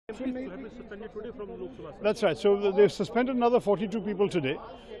That's right. So they've suspended another 42 people today.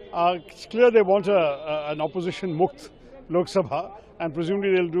 It's clear they want an opposition mukt Lok Sabha, and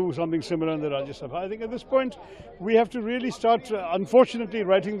presumably they'll do something similar in the Rajya Sabha. I think at this point we have to really start, unfortunately,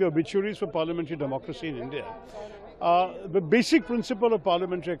 writing the obituaries for parliamentary democracy in India. The basic principle of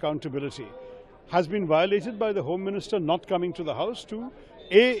parliamentary accountability has been violated by the Home Minister not coming to the House to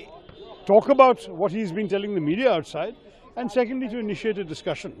talk about what he's been telling the media outside, and secondly to initiate a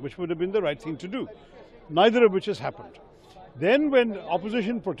discussion, which would have been the right thing to do, neither of which has happened. Then when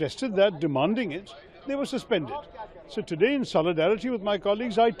opposition protested that, demanding it, they were suspended. So today, in solidarity with my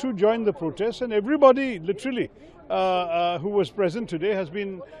colleagues, I too joined the protest, and everybody literally who was present today has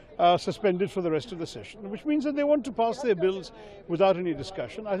been suspended for the rest of the session, which means that they want to pass their bills without any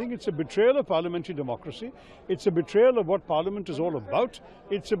discussion. I think it's a betrayal of parliamentary democracy. It's a betrayal of what Parliament is all about.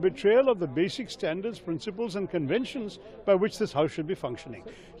 It's a betrayal of the basic standards, principles and conventions by which this House should be functioning.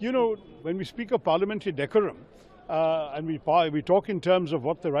 You know, when we speak of parliamentary decorum, and we talk in terms of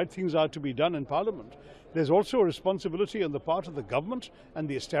what the right things are to be done in Parliament, there's also a responsibility on the part of the government and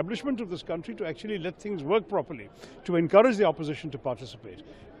the establishment of this country to actually let things work properly, to encourage the opposition to participate.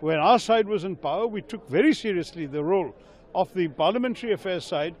 When our side was in power, we took very seriously the role of the parliamentary affairs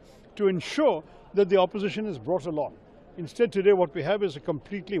side to ensure that the opposition is brought along. Instead, today what we have is a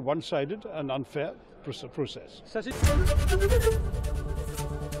completely one-sided and unfair process.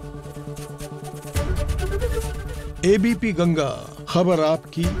 ABP Ganga, खबर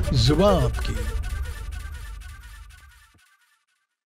आपकी, जुबान आपकी।